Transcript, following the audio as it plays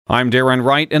I'm Darren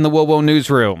Wright in the WOWO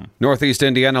newsroom. Northeast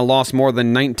Indiana lost more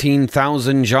than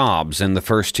 19,000 jobs in the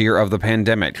first year of the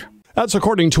pandemic. That's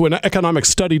according to an economic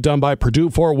study done by Purdue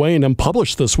Fort Wayne and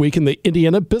published this week in the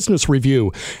Indiana Business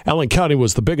Review. Allen County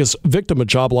was the biggest victim of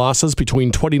job losses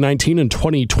between 2019 and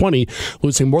 2020,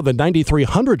 losing more than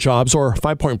 9,300 jobs, or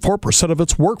 5.4% of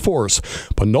its workforce.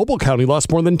 But Noble County lost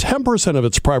more than 10% of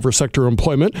its private sector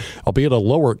employment, albeit a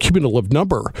lower cumulative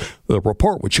number. The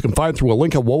report, which you can find through a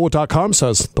link at WOWO.com,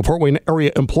 says the Fort Wayne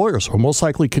area employers will most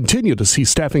likely continue to see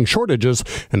staffing shortages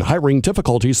and hiring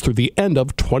difficulties through the end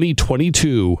of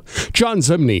 2022. John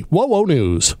Zimney, WOWO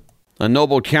News. A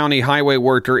Noble County highway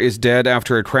worker is dead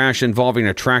after a crash involving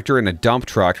a tractor and a dump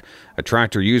truck. A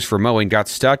tractor used for mowing got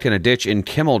stuck in a ditch in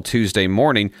Kimmel Tuesday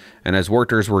morning, and as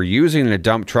workers were using a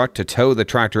dump truck to tow the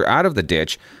tractor out of the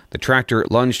ditch, the tractor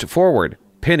lunged forward,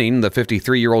 pinning the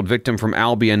 53-year-old victim from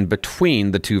Albion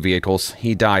between the two vehicles.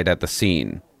 He died at the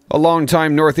scene. A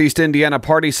longtime Northeast Indiana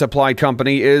party supply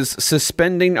company is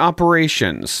suspending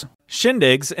operations.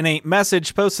 Shindigs, in a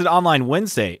message posted online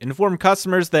Wednesday, informed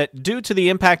customers that due to the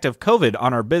impact of COVID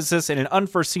on our business and an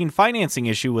unforeseen financing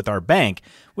issue with our bank,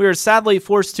 we are sadly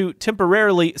forced to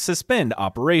temporarily suspend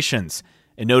operations.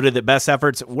 It noted that best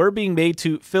efforts were being made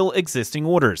to fill existing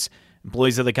orders.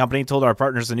 Employees of the company told our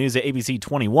partners in news at ABC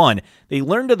 21 they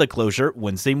learned of the closure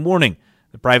Wednesday morning.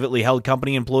 The privately held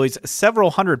company employs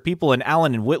several hundred people in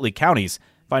Allen and Whitley counties.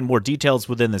 Find more details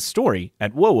within this story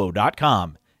at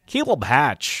WOWO.com. Caleb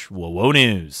Hatch, WOWO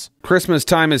News. Christmas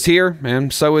time is here,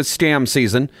 and so is scam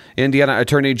season. Indiana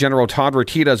Attorney General Todd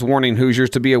Rokita is warning Hoosiers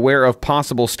to be aware of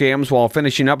possible scams while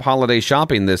finishing up holiday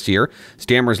shopping this year.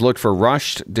 Scammers look for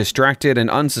rushed, distracted, and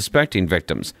unsuspecting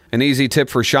victims. An easy tip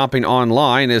for shopping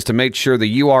online is to make sure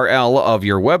the URL of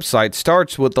your website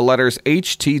starts with the letters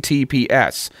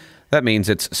HTTPS. That means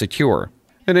it's secure.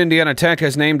 And Indiana Tech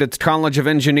has named its College of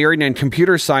Engineering and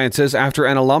Computer Sciences after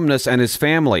an alumnus and his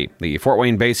family. The Fort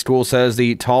Wayne-based school says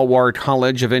the Talwar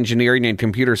College of Engineering and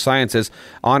Computer Sciences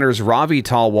honors Ravi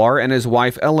Talwar and his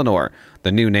wife Eleanor.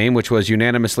 The new name, which was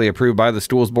unanimously approved by the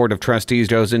school's Board of Trustees,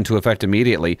 goes into effect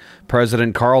immediately.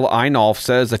 President Carl Einolf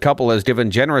says the couple has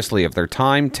given generously of their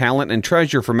time, talent, and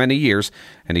treasure for many years,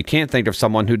 and he can't think of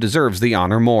someone who deserves the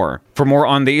honor more. For more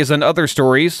on these and other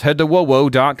stories, head to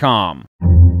WOWO.com.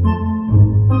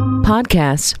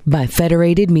 Podcasts by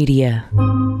Federated Media.